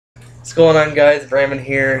What's going on, guys? Brandon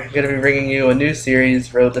here. Gonna be bringing you a new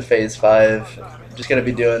series, Road to Phase 5. I'm just gonna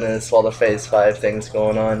be doing this while the Phase 5 thing's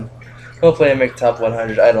going on. Hopefully I make top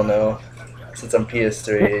 100, I don't know. Since I'm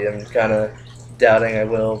PS3, I'm kinda doubting I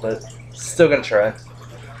will, but still gonna try.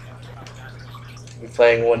 We're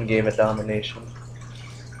playing one game of domination.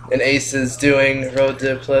 And Ace is doing Road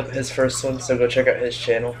to Clip, his first one, so go check out his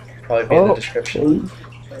channel. Probably be in the description.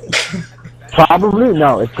 Probably?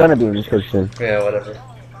 No, it's gonna be in the description. Yeah, whatever.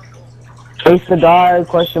 Chase the guy,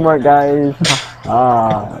 question mark, guys.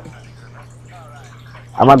 I'm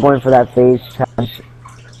not going for that face challenge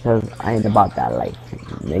because I ain't about that life,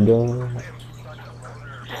 nigga.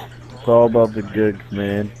 It's all about the goods,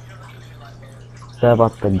 man. It's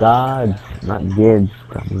about the gods, not gigs.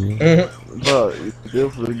 Bro, you do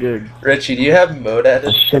for the goods. Richie, do you have mode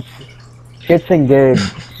added? Shits and gigs.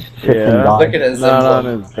 Shits Yeah. and gods. Look at his Not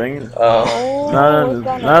emblem. on his thing. Oh.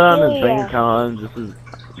 Not on his bank account. This is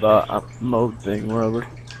the mode thing, whatever.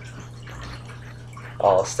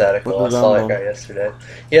 Oh, static. I What's his saw that emblem? guy yesterday.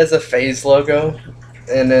 He has a phase logo,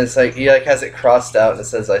 and it's like he has it crossed out and it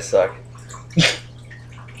says "I suck."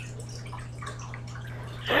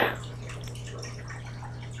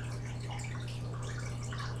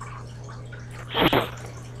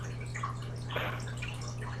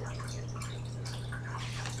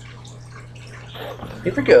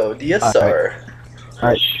 Here we go, DSR.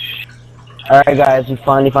 Alright guys, we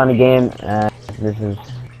finally found a game, and this is...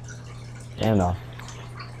 Damn no.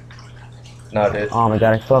 No, dude. Oh my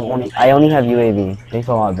god, I only have UAV. Thanks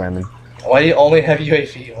a lot, Brandon. Why do you only have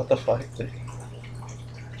UAV? What the fuck, dude?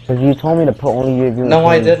 Because you told me to put only UAV. No,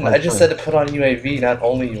 I didn't. I just said to put on UAV, not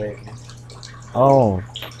only UAV. Oh.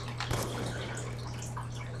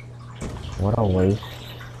 What a waste.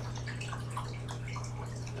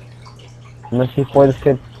 Unless you for this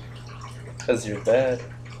kid. Because you're bad.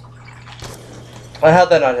 How'd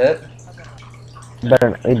that not hit? He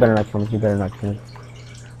better not come. He better not come.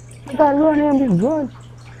 You gotta run him, just run.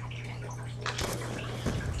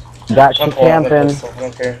 Got you camping. I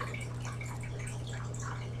don't care.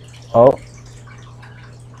 Oh.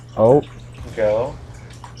 Oh. Go.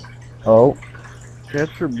 Oh.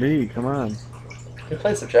 Just for B, come on. Who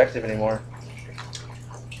plays objective anymore?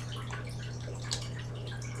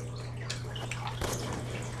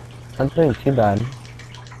 I'm doing too bad.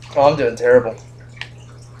 Oh, I'm doing terrible.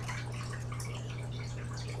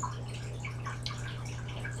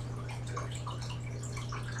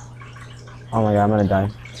 Oh my god, I'm gonna die.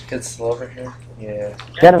 This kid's still over here? Yeah.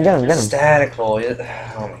 Get him. Static roll.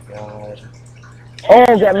 Oh my god.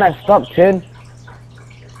 Oh, get messed up, kid.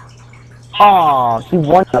 Oh, he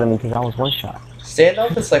one shot me because I was one shot.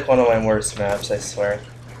 Standoff is like one of my worst maps, I swear.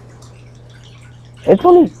 It's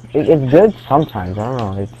only, it's good sometimes, I don't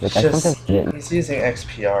know. It's like, I Just, sometimes get. he's using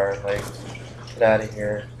XPR, like, get out of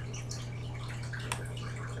here.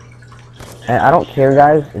 And I don't care,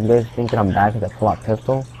 guys, if you guys think that I'm bad because I pull out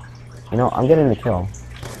pistol. You know, I'm getting the kill.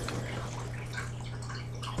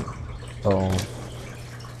 So...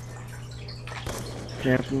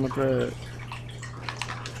 Camping with that.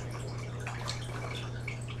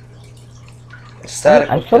 Static.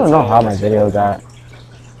 I still don't know how my video got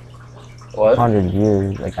What? 100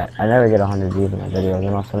 views. Like, I never get 100 views in my videos.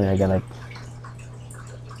 And all suddenly I get like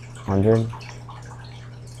 100.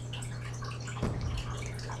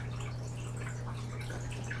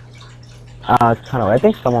 It's kind of. I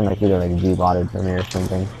think someone like either like V-botted for me or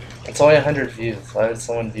something. It's only 100 views. Why would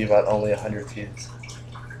someone view about only 100 views?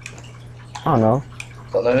 I don't know.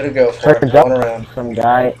 Don't know who to go for. I'm going around. Some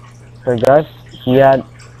guy, for Gus, he had,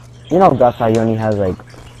 you know, Gus, how he only has like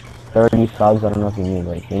 30 subs. I don't know if you knew,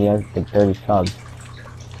 like he has like 30 subs.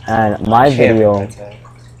 And my video,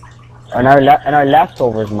 in our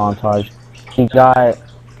leftovers montage, he got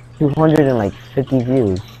 250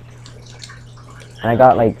 views, and I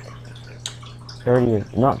got like 30,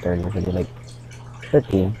 not 30 or 50, like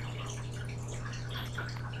 50.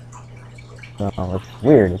 So it's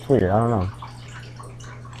weird. I don't know.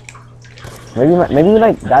 Maybe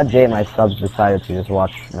like that day my subs decided to just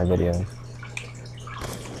watch my video.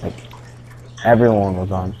 Like everyone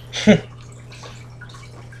was on. The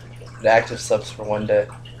active subs for one day.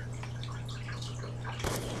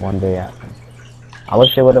 One day after. I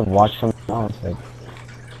wish they would have watched something else. Like,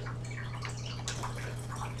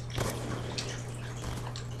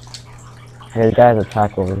 hey, the guy's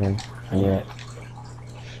attack over him. I knew it.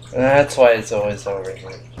 And that's why it's always over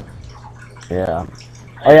here. Yeah.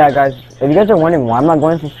 Oh yeah, guys. If you guys are wondering why I'm not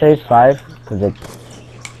going to phase 5, because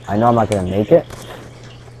I know I'm not gonna make it.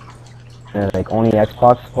 Like only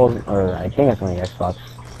Xbox, or I think it's only Xbox.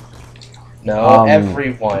 No,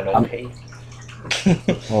 everyone. Okay.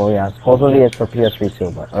 Oh yeah, supposedly it's for PS3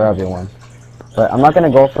 too, but or everyone. But I'm not gonna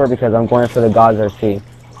go for it because I'm going for the Gods RC.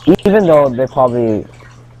 Even though they probably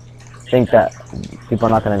think that people are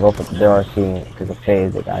not gonna go for their RC because of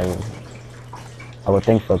phase, like I would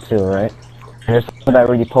think so too, right? And there's someone that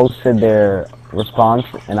already posted their response,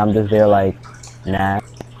 and I'm just there like, nah.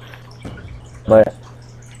 But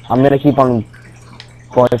I'm gonna keep on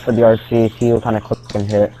going for the RC, see what kind of clip I can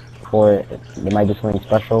hit for it. They might do something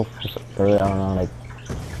special for it, I don't know, like,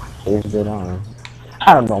 phase did, I don't know.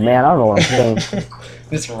 I don't know, man, I don't know what I'm saying.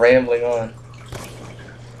 Just rambling on.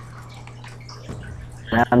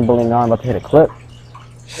 Rambling on, about to hit a clip.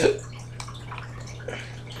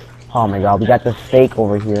 Oh my god, we got the steak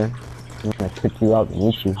over here. I'm gonna pick you up and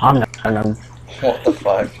eat you. What the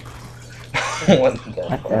fuck? What the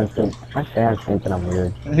fuck? My fans think that I'm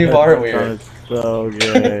weird. You are weird. That's so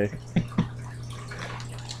gay.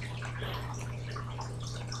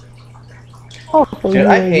 Oh, Dude,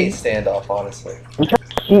 I hate standoff, honestly. I'm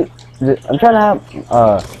trying to have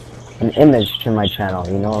an image to my channel,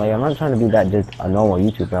 you know? Like, I'm not trying to be that just a normal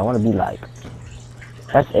YouTuber. I want to be like,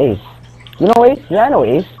 that's Ace. You know Ace? Yeah, I know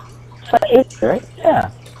Ace. That's Ace, right? Yeah.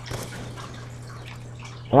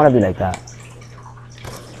 I want to be like that.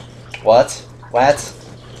 What? What?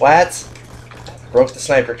 What? Broke the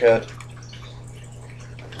sniper code.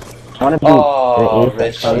 I want to be Oh, the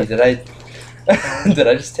Ace. Richie, did I... did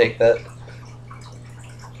I just take that?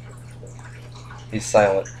 He's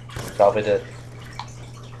silent. Probably did.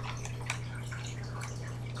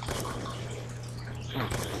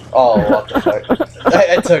 Oh, what the fuck?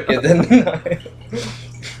 I took it, didn't I?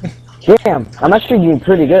 Damn, I'm actually doing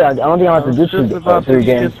pretty good. I don't think I'll have to do three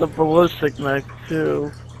games. Get the ballistic knife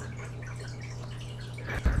too.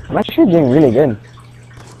 I'm actually doing really good.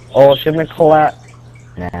 Oh, shipment collapse.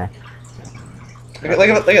 Nah. Look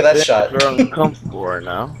at that shot. They're uncomfortable right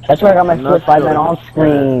now. That's why I got my I'm flip not 5 sure. man on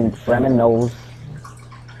screen. Fremen knows.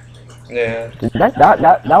 Yeah.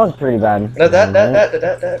 That was pretty bad. That.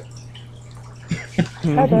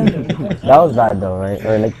 That was bad though, right?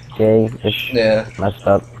 Or like Jay-ish Yeah. messed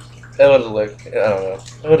up. It would have looked, I don't know.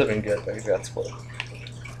 It would have been good, but it got split.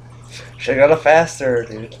 Should've got it faster,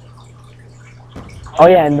 dude. Oh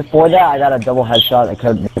yeah, and before that I got a double headshot. I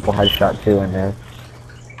could have triple headshot too in there.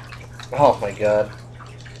 Oh my god.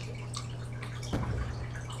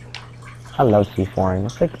 I love C4ing.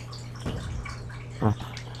 It's like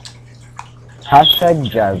hashtag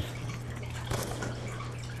Jazz.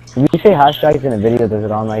 If you say hashtags in a video, does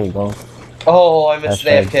it automatically go? Oh, I missed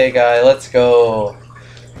an AFK guy. Let's go.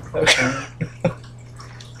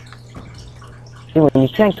 See, when you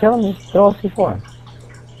can't kill him, just throw a C4.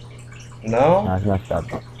 No? No, it's messed up.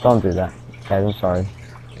 Don't do that. Guys, I'm sorry.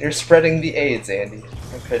 You're spreading the AIDS, Andy.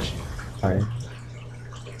 How could you? Sorry.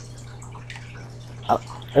 I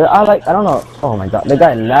don't know. Oh my god, the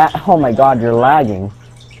guy oh my god, you're lagging.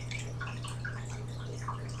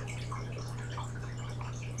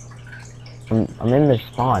 I'm in the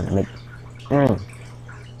spawn. I'm like,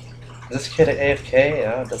 Is this kid at AFK?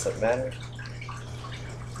 No, it doesn't matter.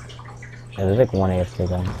 Yeah, there's like one AFK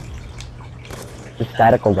guy. The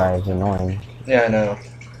statical guy is annoying. Yeah, I know.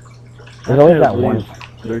 There's always that one.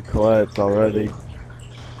 They're quiet already.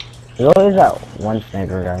 There's always that one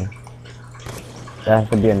sniper guy. That has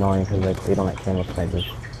to be annoying because like they don't like playing with snipers.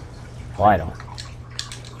 Well, I don't.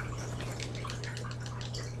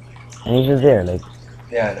 And he's just there, like.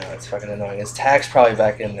 Yeah, I know. It's fucking annoying. His tag's probably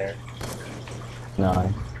back in there. No.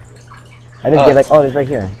 I just get like, oh, it's right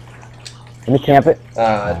here. Let me camp it.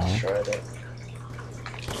 I destroyed it.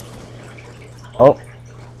 Oh.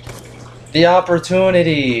 The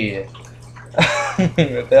opportunity!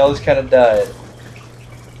 They all just kind of died.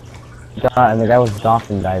 God, and the guy was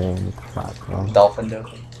dolphin diving. Fuck, bro. Dolphin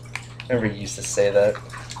doping. Remember you used to say that.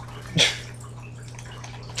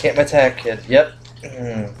 Can't attack, kid. Yep.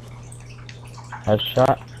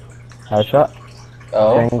 Headshot. Headshot.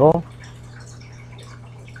 Oh. Angle.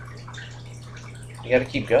 You gotta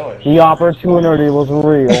keep going. The opportunity was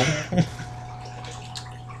real.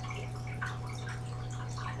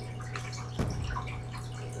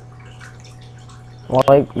 Well,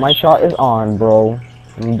 like, my shot is on, bro.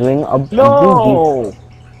 I'm doing a No!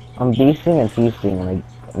 I'm beasting and feasting. Like,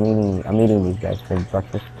 I'm eating these guys for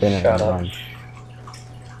breakfast, dinner, Shut and up. lunch.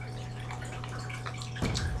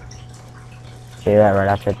 Say that right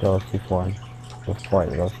after I throw a C4. Before I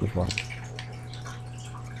throw a C4.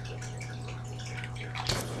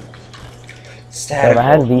 Static. If I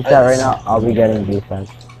had VSAT right now, I'll be getting defense.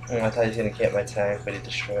 I thought he was gonna camp my tank, but he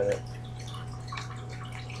destroyed it.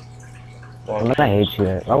 I'm gonna hate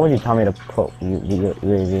you. Why would you tell me to put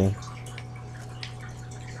UAV?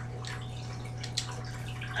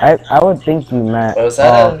 I would think you meant. Was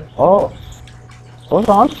that oh, it was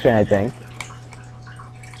on screen, I think.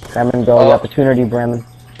 Bremen, go. Oh. The opportunity, Bremen.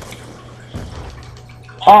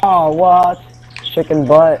 Oh, what? Chicken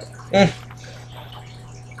butt.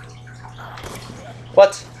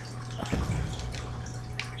 What?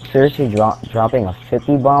 Seriously, dropping a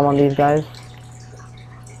 50 bomb on these guys?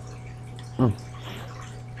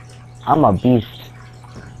 I'm a beast.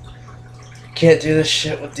 Can't do this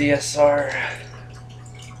shit with DSR.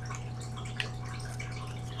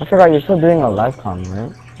 I forgot you're still doing a live com,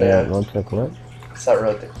 right? Yeah. Road to clip. It's not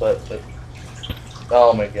Road to Clip, but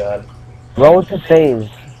oh my god. Road to phase.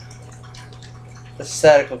 The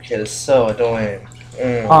statical kid is so annoying.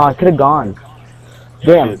 Oh, I could have gone.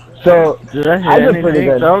 Damn. So Did I hit I did anything? pretty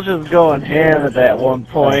good. 'Cause I was just going ham at that one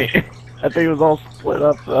point. I think it was all split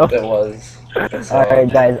up though. It was.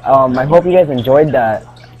 Alright, guys. I hope you guys enjoyed that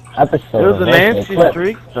episode. It was of a Road to nasty Clip.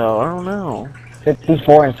 streak though. I don't know.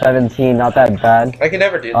 54 and 17, not that bad. I can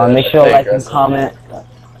never do that. Make sure I to play like and aggressive. comment.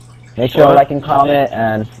 Make sure to like and comment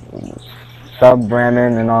and sub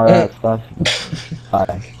Brandon and all that stuff.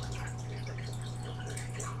 Bye.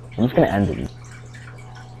 I'm just gonna end it.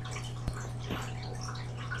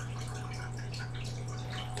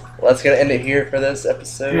 Well, that's gonna end it here for this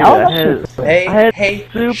episode. Dude, Oh, I that's had, Hey, I had hey.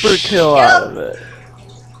 super kill out of it.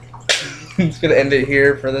 It's gonna end it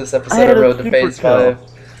here for this I episode had of a Road to super Phase kill. 5.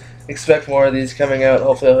 Expect more of these coming out.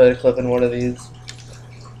 Hopefully I'll hit a clip in one of these.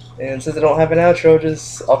 And since I don't have an outro,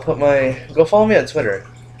 I'll put go follow me on Twitter.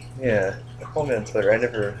 Yeah, follow me on Twitter. I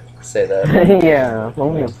never say that. Yeah.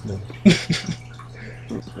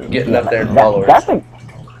 Getting up there in That- followers. That's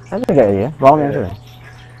a good idea. Follow me on Twitter.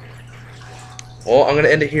 Well, I'm gonna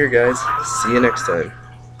end it here, guys. See you next time.